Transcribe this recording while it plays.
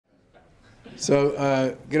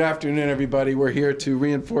Good afternoon, everybody. We're here to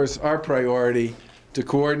reinforce our priority to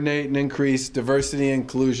coordinate and increase diversity and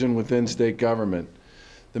inclusion within state government.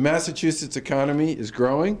 The Massachusetts economy is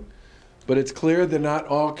growing, but it's clear that not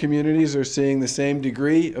all communities are seeing the same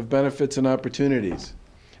degree of benefits and opportunities.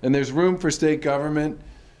 And there's room for state government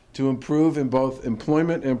to improve in both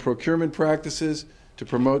employment and procurement practices to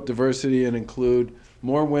promote diversity and include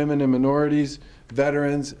more women and minorities,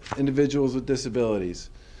 veterans, individuals with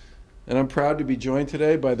disabilities. And I'm proud to be joined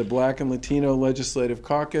today by the Black and Latino Legislative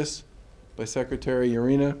Caucus, by Secretary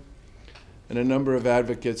Urena, and a number of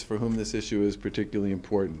advocates for whom this issue is particularly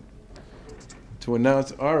important, to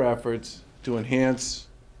announce our efforts to enhance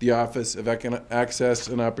the Office of Access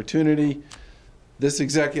and Opportunity. This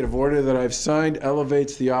executive order that I've signed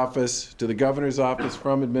elevates the office to the Governor's Office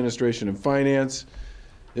from Administration and Finance.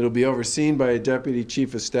 It'll be overseen by a Deputy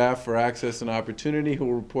Chief of Staff for Access and Opportunity who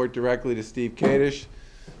will report directly to Steve Kadish,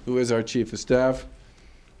 who is our Chief of Staff.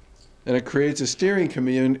 And it creates a steering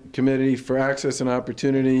committee for access and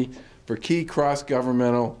opportunity for key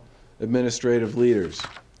cross-governmental administrative leaders.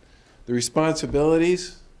 The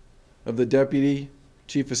responsibilities of the Deputy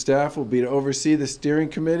Chief of Staff will be to oversee the steering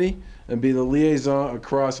committee and be the liaison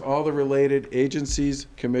across all the related agencies,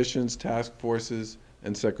 commissions, task forces,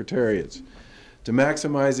 and secretariats, to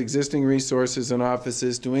maximize existing resources and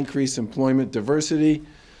offices, to increase employment diversity,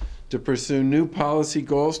 to pursue new policy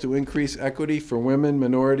goals to increase equity for women,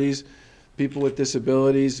 minorities, people with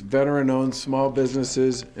disabilities, veteran-owned small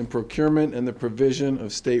businesses, and procurement and the provision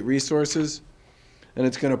of state resources. And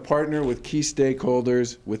it's going to partner with key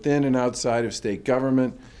stakeholders within and outside of state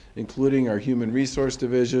government, including our Human Resource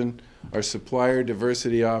Division, our Supplier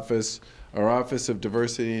Diversity Office, our Office of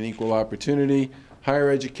Diversity and Equal Opportunity, Higher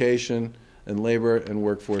Education, and Labor and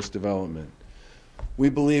Workforce Development. We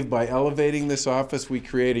believe by elevating this office, we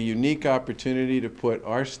create a unique opportunity to put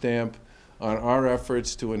our stamp on our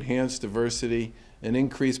efforts to enhance diversity and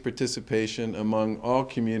increase participation among all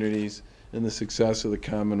communities in the success of the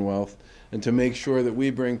Commonwealth, and to make sure that we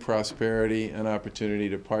bring prosperity and opportunity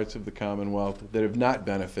to parts of the Commonwealth that have not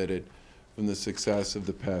benefited from the success of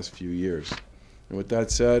the past few years. And with that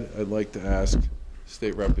said, I'd like to ask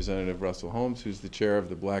State Representative Russell Holmes, who's the chair of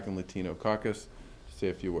the Black and Latino Caucus, to say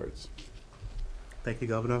a few words. Thank you,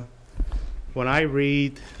 Governor. When I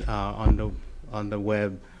read on the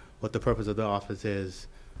web what the purpose of the office is,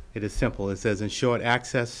 it is simple. It says, in short,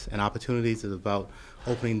 access and opportunities is about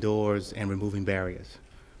opening doors and removing barriers.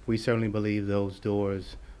 We certainly believe those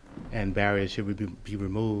doors and barriers should be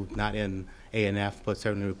removed, not in A&F, but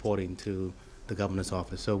certainly reporting to the Governor's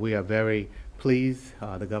office. So we are very pleased.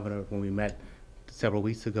 The Governor, when we met several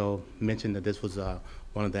weeks ago, mentioned that this was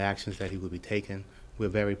one of the actions that he would be taking. We're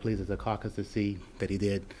very pleased as a caucus to see that he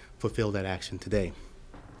did fulfill that action today.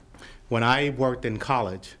 When I worked in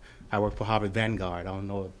college, I worked for Harvard Vanguard. I don't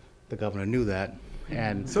know if the Governor knew that.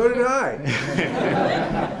 And so did I.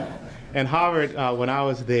 And Harvard, when I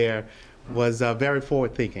was there, was very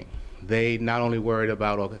forward-thinking. They not only worried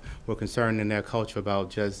about or were concerned in their culture about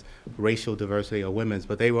just racial diversity or women's,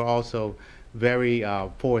 but they were also very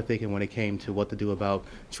forward-thinking when it came to what to do about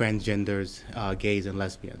transgenders, gays, and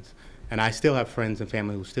lesbians. And I still have friends and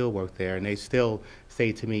family who still work there, and they still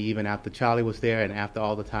say to me, even after Charlie was there and after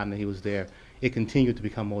all the time that he was there, it continued to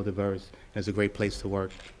become more diverse, and it's a great place to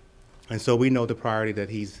work. And so we know the priority that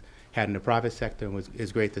he's had in the private sector, and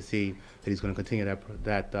it's great to see that he's going to continue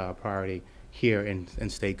that priority here in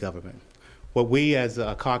state government. What we as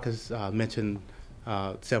a caucus mentioned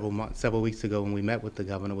several weeks ago when we met with the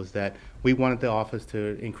Governor was that we wanted the office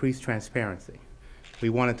to increase transparency. We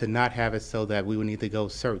wanted to not have it so that we would need to go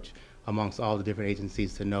search amongst all the different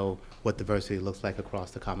agencies to know what diversity looks like across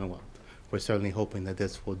the Commonwealth. We're certainly hoping that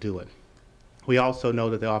this will do it. We also know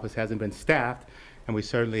that the office hasn't been staffed, and we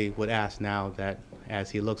certainly would ask now that as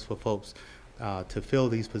he looks for folks to fill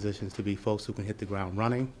these positions, to be folks who can hit the ground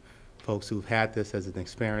running, folks who've had this as an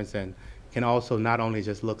experience and can also not only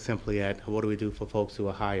just look simply at what do we do for folks who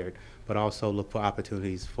are hired, but also look for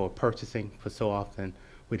opportunities for purchasing. For so often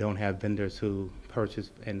we don't have vendors who purchase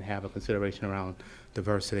and have a consideration around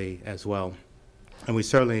diversity as well. And we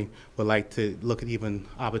certainly would like to look at even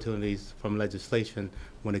opportunities from legislation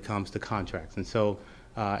when it comes to contracts. And so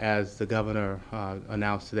as the Governor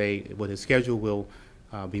announced today with his schedule, we'll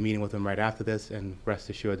be meeting with him right after this, and rest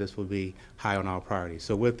assured this will be high on our priorities.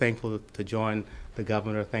 So we're thankful to join the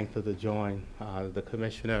Governor, thankful to join the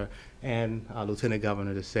Commissioner and Lieutenant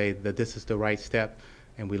Governor to say that this is the right step,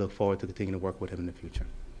 and we look forward to continuing to work with him in the future.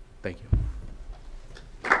 Thank you.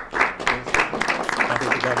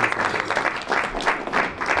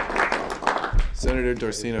 Senator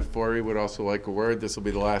Dorsina Forey would also like a word. This will be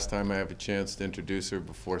the last time I have a chance to introduce her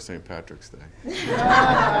before St. Patrick's Day.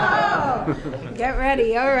 Oh, get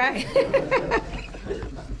ready, all right.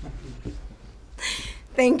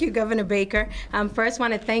 Thank you, Governor Baker. First,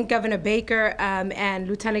 want to thank Governor Baker and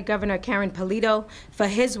Lieutenant Governor Karen Polito for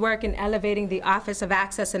his work in elevating the Office of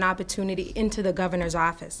Access and Opportunity into the governor's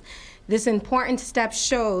office. This important step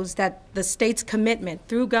shows that the state's commitment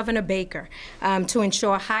through Governor Baker to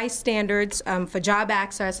ensure high standards for job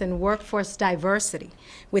access and workforce diversity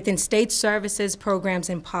within state services, programs,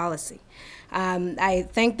 and policy. I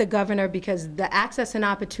thank the governor because the Access and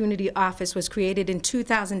Opportunity Office was created in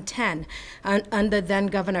 2010 under then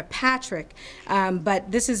Governor Patrick.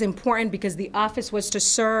 But this is important because the office was to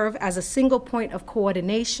serve as a single point of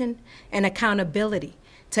coordination and accountability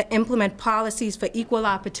to implement policies for equal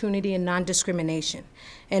opportunity and non-discrimination.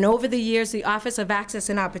 And over the years, the Office of Access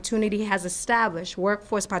and Opportunity has established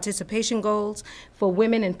workforce participation goals for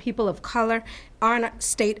women and people of color on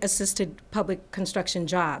state-assisted public construction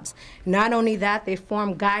jobs. Not only that, they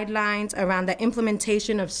form guidelines around the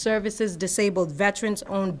implementation of Services Disabled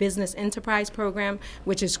Veterans-Owned Business Enterprise Program,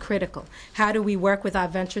 which is critical. How do we work with our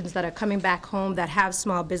veterans that are coming back home that have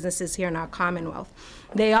small businesses here in our Commonwealth?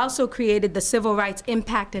 They also created the Civil Rights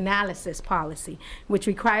Impact Analysis Policy, which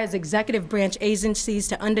requires executive branch agencies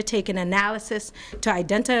to undertake an analysis to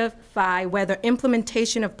identify whether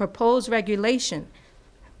implementation of proposed regulation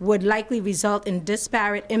would likely result in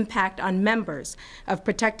disparate impact on members of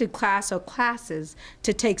protected class or classes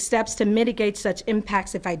to take steps to mitigate such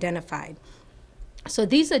impacts if identified. So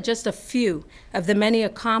these are just a few of the many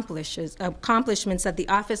accomplishments that the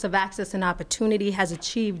Office of Access and Opportunity has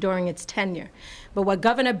achieved during its tenure. But what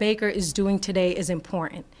Governor Baker is doing today is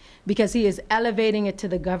important because he is elevating it to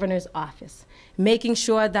the governor's office, making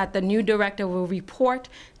sure that the new director will report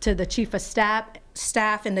to the chief of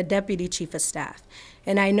staff and the deputy chief of staff.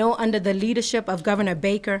 And I know under the leadership of Governor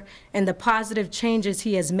Baker and the positive changes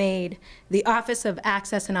he has made, the Office of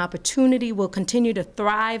Access and Opportunity will continue to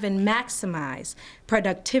thrive and maximize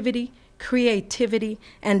productivity, creativity,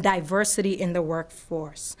 and diversity in the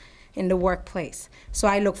workforce, in the workplace. So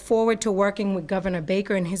I look forward to working with Governor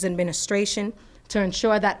Baker and his administration to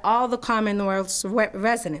ensure that all the Commonwealth's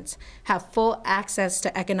residents have full access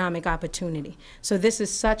to economic opportunity. So this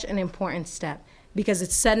is such an important step, because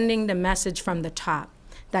it's sending the message from the top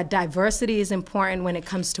that diversity is important when it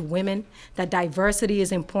comes to women, that diversity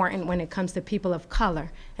is important when it comes to people of color,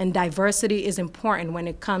 and diversity is important when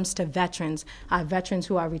it comes to veterans, our veterans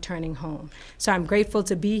who are returning home. So I'm grateful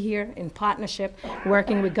to be here in partnership,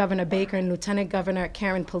 working with Governor Baker and Lieutenant Governor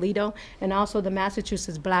Karen Polito, and also the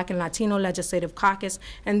Massachusetts Black and Latino Legislative Caucus,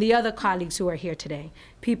 and the other colleagues who are here today,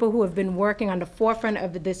 people who have been working on the forefront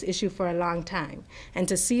of this issue for a long time. And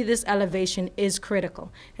to see this elevation is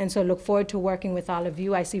critical. And so look forward to working with all of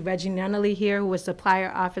you. I see Reggie Nunnally here, who was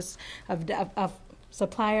Supplier Office of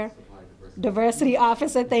Supplier Diversity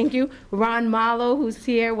Officer, thank you. Ron Marlowe, who's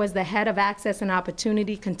here, was the head of Access and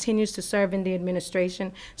Opportunity, continues to serve in the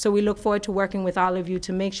administration. So we look forward to working with all of you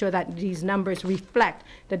to make sure that these numbers reflect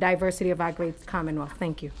the diversity of our great Commonwealth.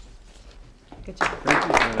 Thank you. Good job. Thank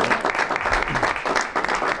you, Senator.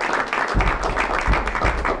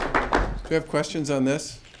 Do you have questions on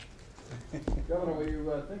this? Governor, were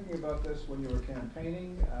you thinking about this when you were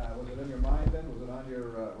campaigning? Was it in your mind then? Was it on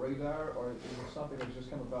your radar? Or is it something that's just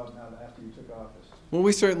come about now after you took office? Well,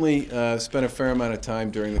 we certainly spent a fair amount of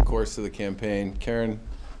time during the course of the campaign. Karen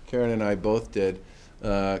and I both did,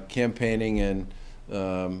 campaigning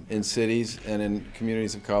in cities and in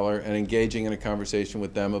communities of color and engaging in a conversation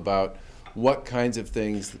with them about what kinds of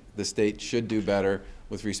things the state should do better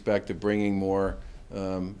with respect to bringing more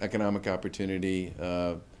economic opportunity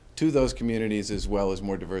to those communities, as well as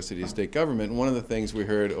more diversity of state government. And one of the things we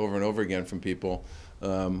heard over and over again from people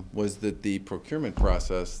was that the procurement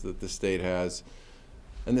process that the state has,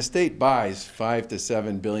 and the state buys $5 to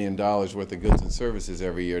 $7 billion worth of goods and services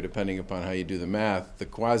every year, depending upon how you do the math. The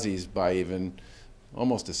quasis buy even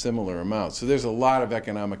almost a similar amount. So there's a lot of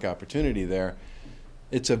economic opportunity there.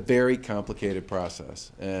 It's a very complicated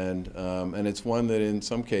process, and it's one that in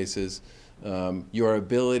some cases your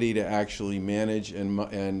ability to actually manage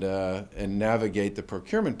and navigate the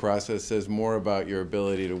procurement process says more about your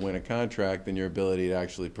ability to win a contract than your ability to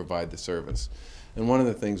actually provide the service. And one of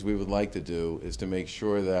the things we would like to do is to make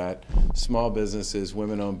sure that small businesses,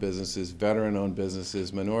 women-owned businesses, veteran-owned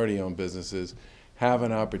businesses, minority-owned businesses have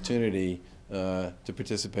an opportunity to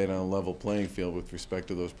participate on a level playing field with respect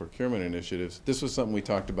to those procurement initiatives. This was something we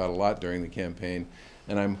talked about a lot during the campaign,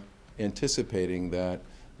 and I'm anticipating that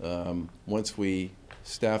once we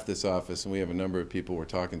staff this office, and we have a number of people we're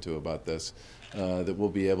talking to about this, that we'll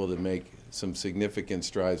be able to make some significant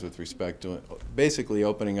strides with respect to basically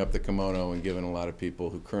opening up the kimono and giving a lot of people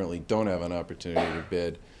who currently don't have an opportunity to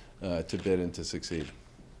bid and to succeed.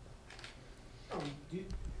 Do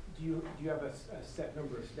you have a set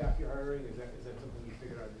number of staff you're hiring? Is that something you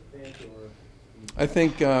figured out in advance, or? I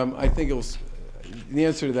think it was. The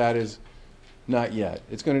answer to that is not yet.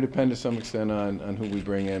 It's going to depend to some extent on who we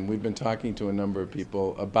bring in. We've been talking to a number of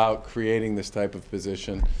people about creating this type of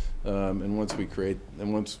position, and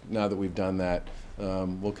now that we've done that,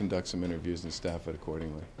 we'll conduct some interviews and staff it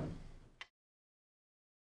accordingly.